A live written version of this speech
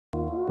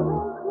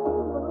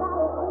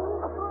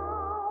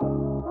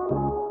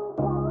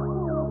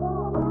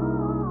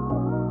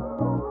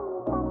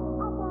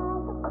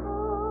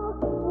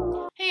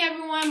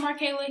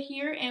Kayla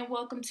here, and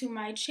welcome to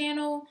my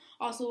channel.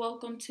 Also,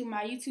 welcome to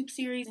my YouTube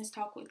series, Business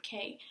Talk with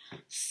Kay.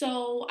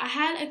 So, I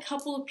had a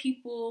couple of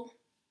people,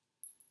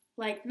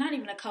 not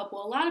even a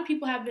couple, a lot of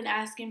people have been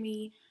asking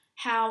me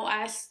how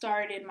I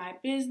started my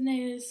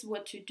business,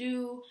 what to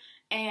do,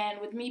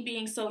 and with me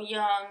being so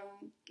young,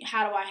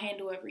 how do I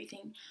handle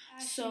everything?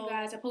 So,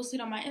 guys, I posted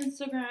on my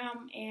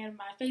Instagram and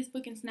my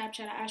Facebook and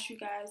Snapchat. I asked you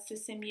guys to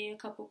send me a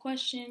couple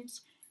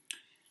questions.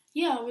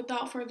 Yeah,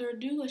 without further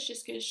ado, let's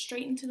just get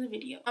straight into the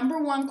video.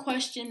 Number one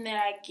question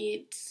that I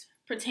get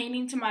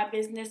pertaining to my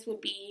business would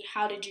be,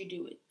 how did you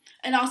do it?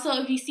 And also,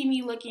 if you see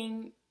me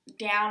looking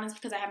down, it's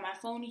because I have my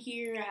phone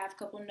here. I have a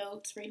couple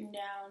notes written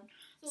down.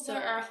 So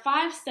there are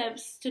 5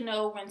 steps to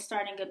know when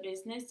starting a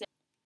business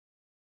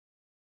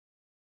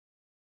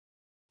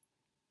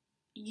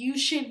you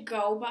should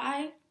go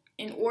by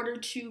in order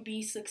to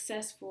be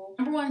successful.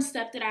 Number one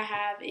step that I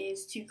have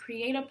is to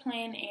create a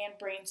plan and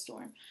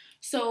brainstorm.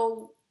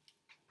 So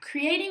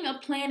creating a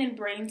plan and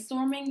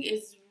brainstorming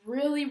is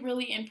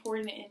really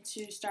important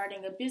into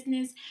starting a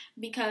business,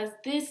 because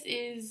this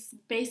is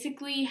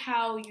basically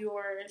how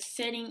you're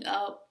setting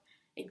up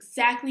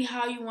exactly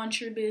how you want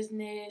your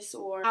business,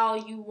 or how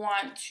you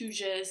want to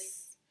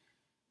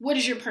what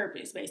is your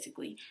purpose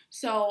basically.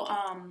 So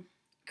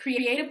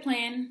create a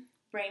plan,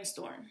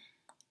 brainstorm.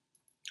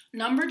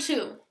 Number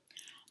 2,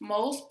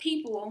 most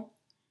people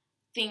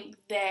think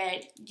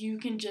that you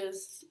can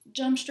just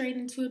jump straight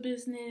into a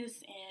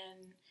business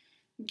and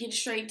get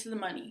straight to the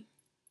money.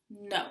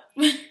 No.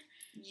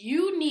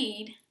 You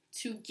need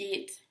to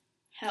get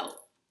help.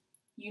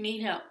 You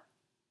need help.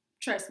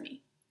 Trust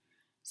me.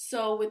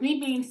 So with me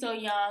being so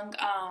young,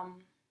 I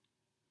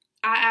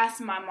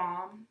asked my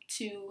mom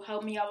to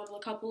help me out with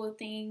a couple of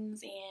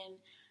things. And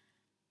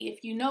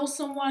if you know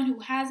someone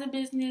who has a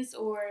business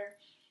or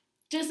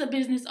just a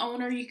business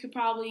owner, you could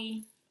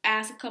probably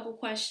ask a couple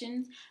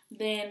questions.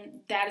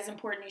 Then that is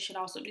important. You should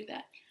also do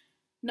that.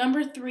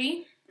 Number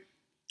 3,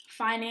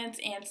 finance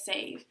and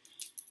save.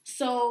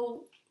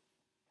 So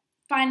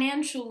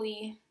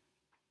financially,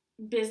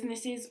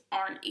 businesses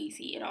aren't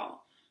easy at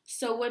all.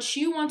 So what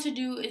you want to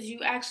do is you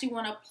actually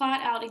want to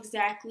plot out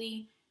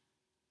exactly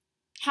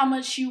how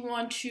much you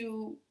want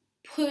to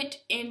put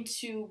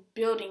into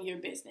building your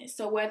business.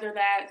 So whether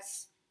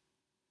that's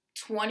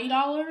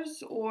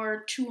 $20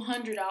 or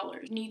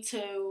 $200, you need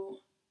to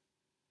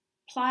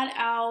plot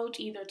out,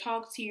 either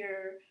talk to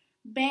your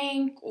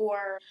bank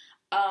or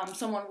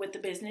someone with the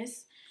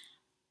business,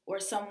 or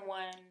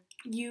someone.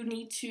 You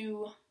need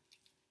to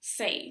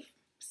save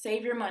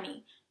your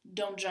money.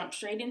 Don't jump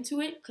straight into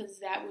it, because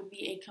that would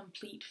be a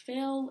complete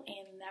fail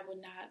and that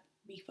would not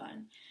be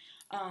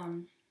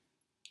fun.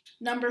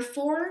 Number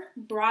 4,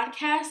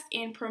 broadcast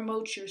and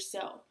promote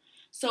yourself.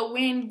 So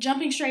when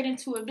jumping straight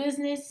into a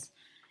business,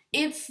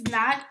 it's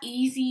not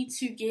easy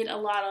to get a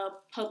lot of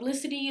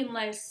publicity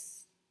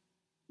unless,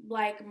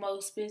 like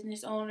most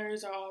business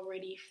owners, are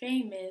already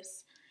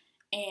famous,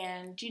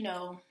 and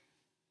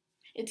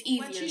it's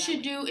easier. What you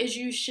should do is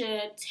you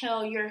should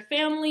tell your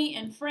family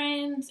and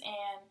friends,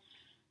 and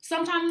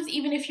sometimes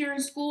even if you're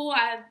in school,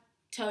 I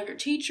tell your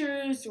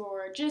teachers,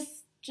 or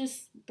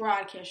just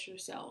broadcast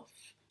yourself.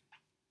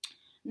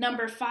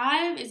 Number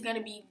 5 is going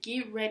to be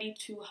get ready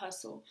to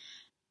hustle.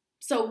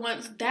 So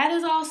once that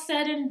is all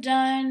said and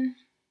done,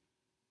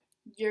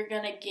 you're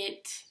going to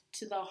get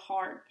to the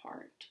hard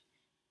part.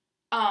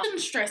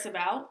 Shouldn't stress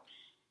about.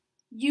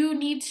 You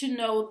need to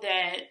know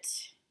that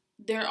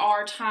there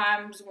are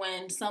times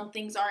when some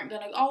things aren't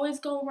going to always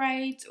go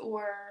right,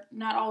 or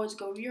not always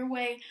go your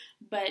way,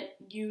 but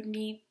you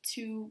need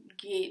to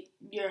get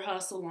your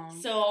hustle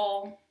on.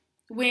 So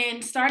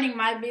when starting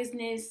my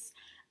business,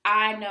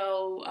 I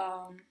know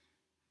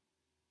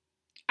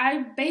I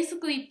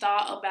basically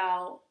thought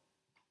about,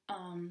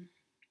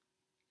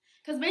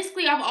 because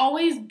basically I've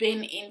always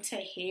been into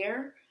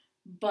hair,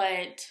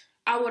 but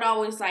I would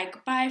always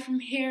buy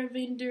from hair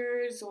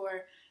vendors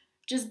or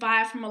just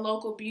buy from a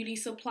local beauty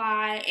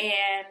supply,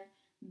 and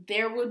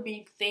there would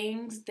be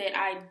things that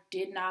I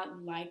did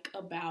not like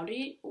about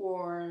it,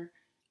 or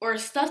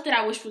stuff that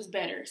I wish was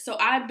better. So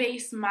I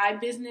base my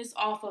business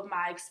off of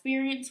my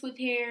experience with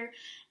hair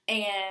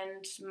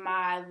and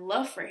my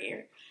love for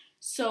hair.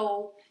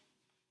 So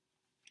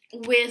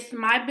with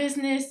my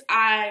business,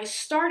 I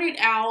started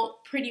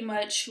out pretty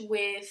much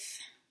with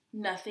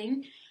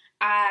nothing.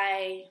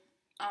 I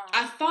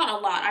thought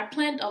a lot. I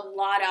planned a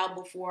lot out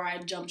before I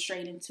jumped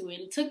straight into it.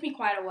 It took me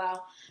quite a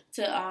while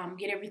to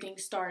get everything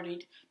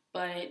started,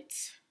 but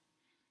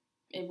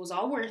it was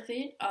all worth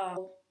it. I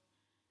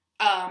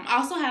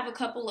also have a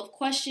couple of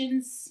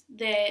questions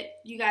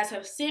that you guys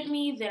have sent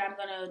me that I'm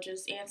going to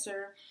just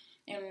answer.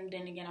 And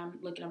then again, I'm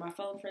looking at my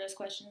phone for those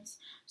questions.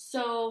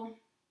 So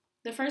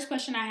the first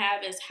question I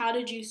have is, how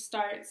did you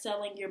start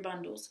selling your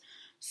bundles?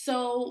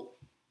 So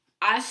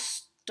I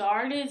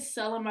started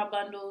selling my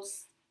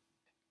bundles.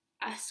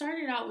 I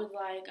started out with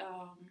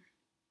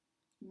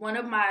one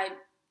of my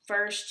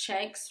first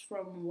checks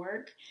from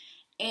work,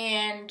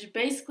 and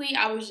basically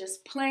I was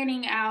just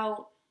planning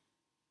out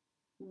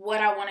what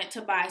I wanted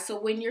to buy. So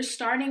when you're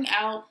starting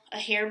out a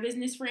hair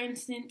business, for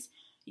instance,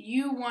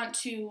 you want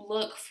to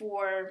look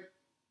for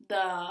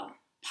the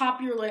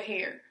popular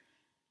hair,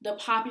 the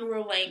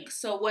popular length.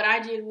 So what I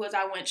did was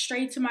I went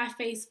straight to my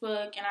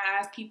Facebook and I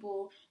asked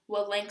people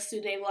what lengths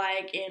do they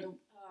like and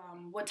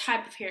what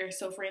type of hair.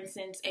 So for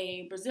instance,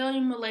 a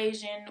Brazilian,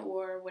 Malaysian,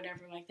 or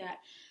whatever like that.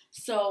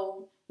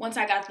 So once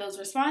I got those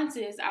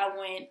responses, I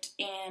went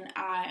and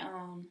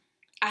I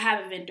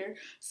have a vendor.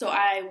 So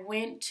I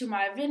went to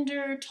my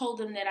vendor, told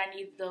them that I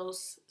needed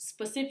those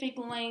specific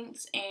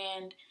lengths,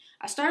 and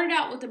I started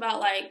out with about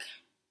like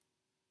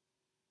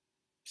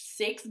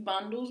 6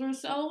 bundles or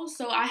so.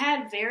 So I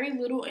had very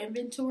little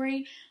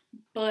inventory,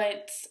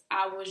 but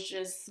I was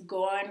just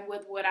going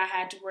with what I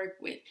had to work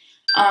with.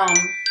 Um,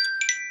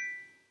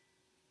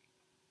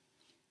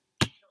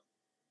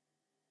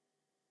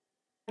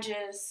 I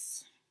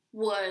just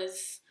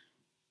was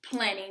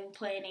planning.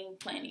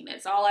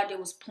 That's all I did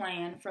was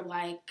plan for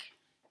like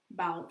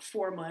about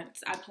 4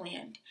 months. I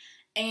planned.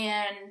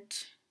 And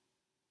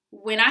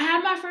when I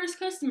had my first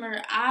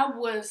customer, I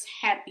was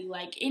happy.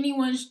 Like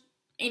anyone's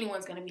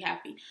gonna be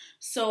happy.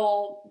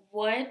 So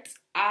what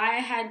I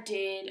had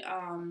did,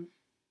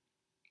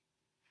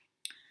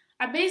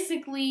 I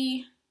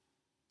basically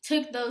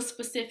took those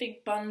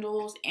specific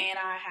bundles and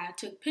I had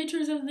took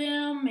pictures of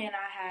them and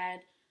I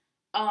had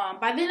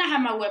by then I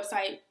had my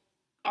website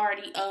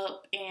already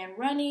up and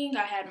running.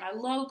 I had my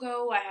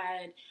logo, I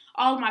had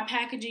all of my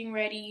packaging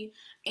ready,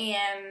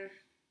 and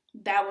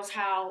that was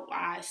how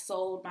I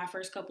sold my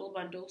first couple of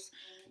bundles.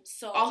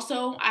 So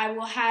also I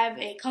will have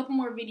a couple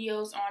more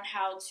videos on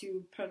how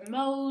to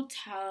promote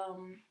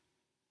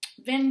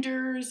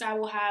vendors. I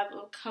will have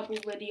a couple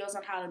videos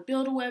on how to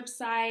build a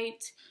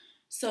website.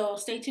 So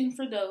stay tuned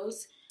for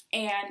those.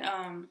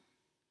 And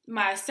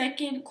my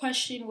second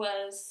question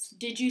was,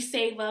 did you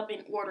save up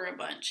and order a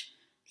bunch?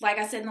 Like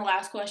I said in the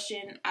last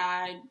question,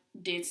 I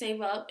did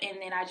save up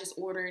and then I just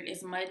ordered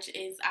as much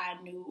as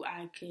I knew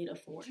I could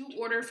afford. You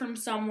order from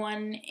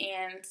someone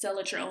and sell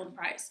at your own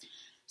price.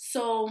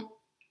 So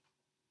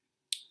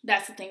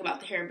that's the thing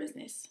about the hair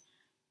business.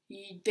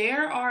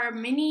 There are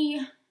many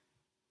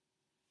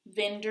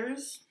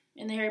vendors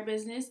in the hair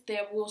business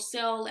that will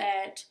sell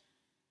at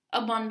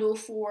a bundle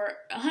for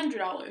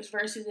 $100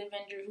 versus a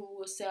vendor who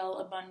will sell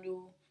a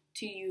bundle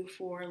to you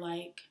for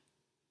like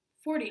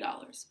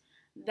 $40.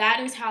 That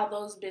is how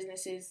those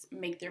businesses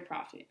make their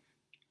profit.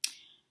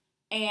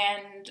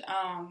 And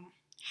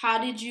how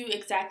did you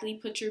exactly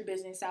put your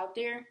business out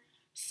there?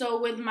 So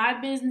with my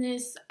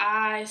business,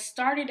 I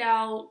started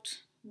out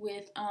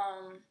with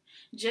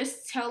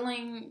just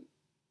telling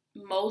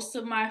most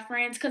of my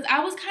friends because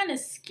I was kind of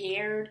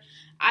scared.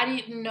 I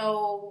didn't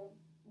know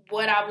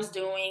what I was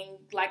doing.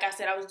 Like I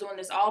said, I was doing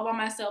this all by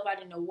myself. I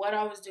didn't know what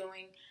I was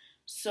doing.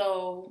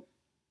 So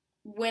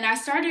when I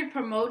started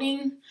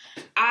promoting,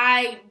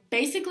 I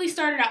basically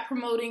started out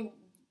promoting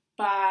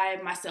by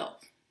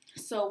myself.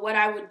 So what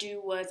I would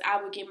do was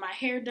I would get my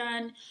hair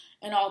done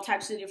in all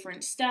types of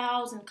different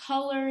styles and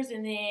colors,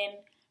 and then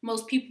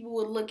most people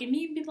would look at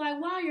me and be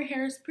like, wow, your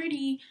hair is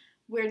pretty.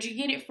 Where'd you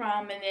get it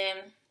from? And then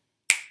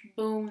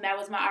boom, that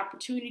was my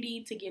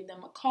opportunity to give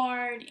them a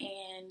card,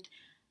 and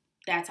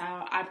that's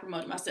how I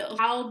promoted myself.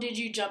 How did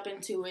you jump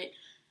into it?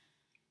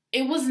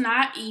 It was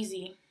not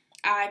easy.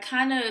 I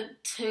kind of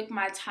took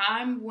my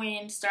time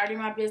when starting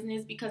my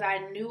business because I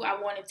knew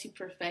I wanted to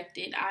perfect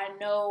it. I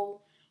know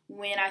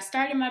when I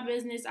started my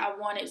business, I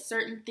wanted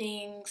certain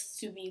things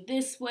to be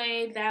this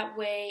way, that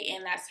way,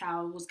 and that's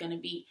how it was going to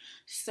be.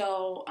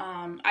 So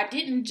I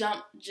didn't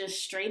jump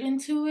just straight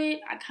into it.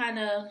 I kind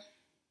of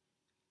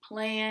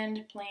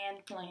planned.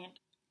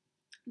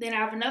 Then I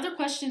have another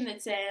question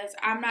that says,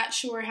 I'm not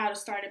sure how to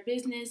start a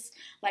business.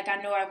 Like,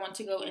 I know I want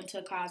to go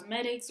into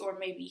cosmetics or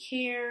maybe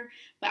hair,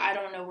 but I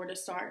don't know where to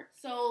start.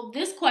 So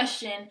this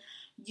question,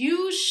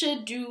 you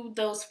should do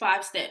those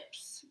 5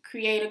 steps.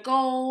 Create a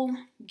goal,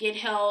 get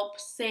help,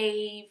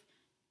 save,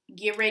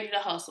 get ready to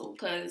hustle,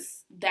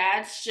 because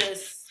that's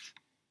just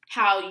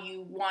how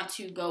you want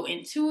to go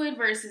into it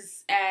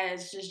versus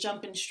as just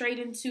jumping straight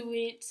into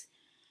it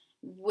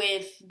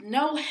with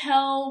no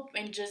help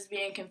and just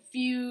being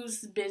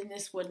confused.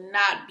 Business would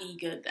not be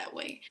good that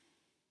way.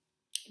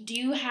 Do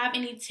you have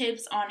any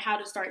tips on how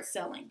to start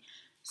selling?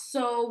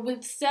 So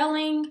with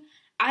selling,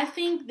 I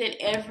think that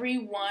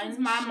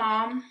my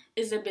mom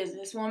is a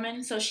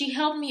businesswoman, so she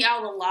helped me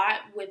out a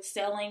lot with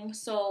selling.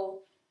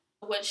 So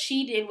what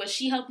she did was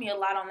she helped me a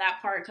lot on that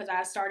part because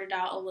I started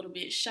out a little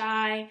bit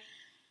shy.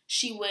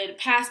 She would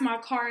pass my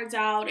cards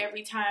out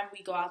every time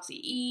we go out to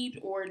eat,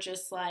 or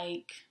just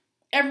like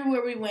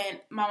everywhere we went,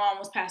 my mom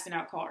was passing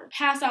out cards.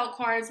 Pass out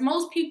cards.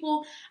 Most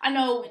people, I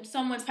know when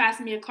someone's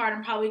passing me a card,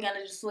 I'm probably going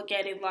to just look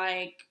at it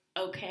like,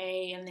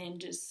 okay, and then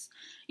just,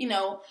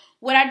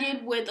 what I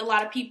did with a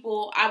lot of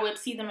people, I would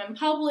see them in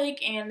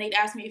public and they'd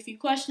ask me a few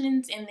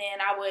questions, and then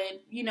I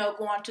would,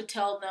 go on to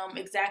tell them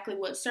exactly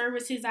what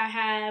services I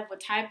have, what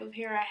type of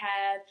hair I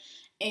have,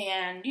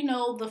 and,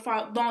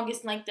 the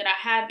longest length that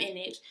I have in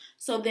it.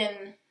 So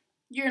then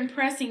you're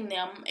impressing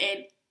them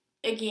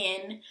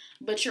again,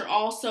 but you're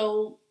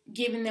also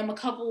giving them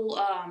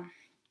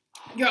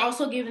you're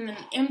also giving them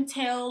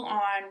intel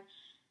on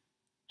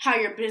how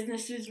your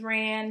business is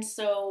ran,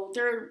 so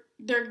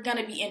they're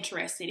gonna be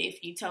interested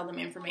if you tell them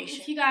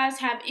information. If you guys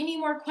have any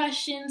more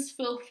questions,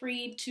 feel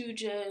free to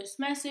just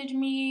message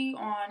me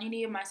on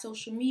any of my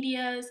social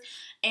medias,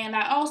 and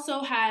I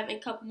also have a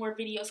couple more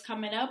videos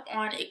coming up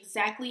on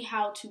exactly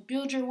how to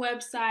build your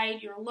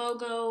website, your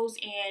logos,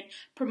 and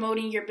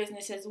promoting your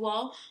business as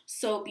well,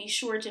 so be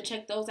sure to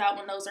check those out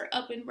when those are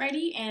up and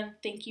ready, and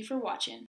thank you for watching.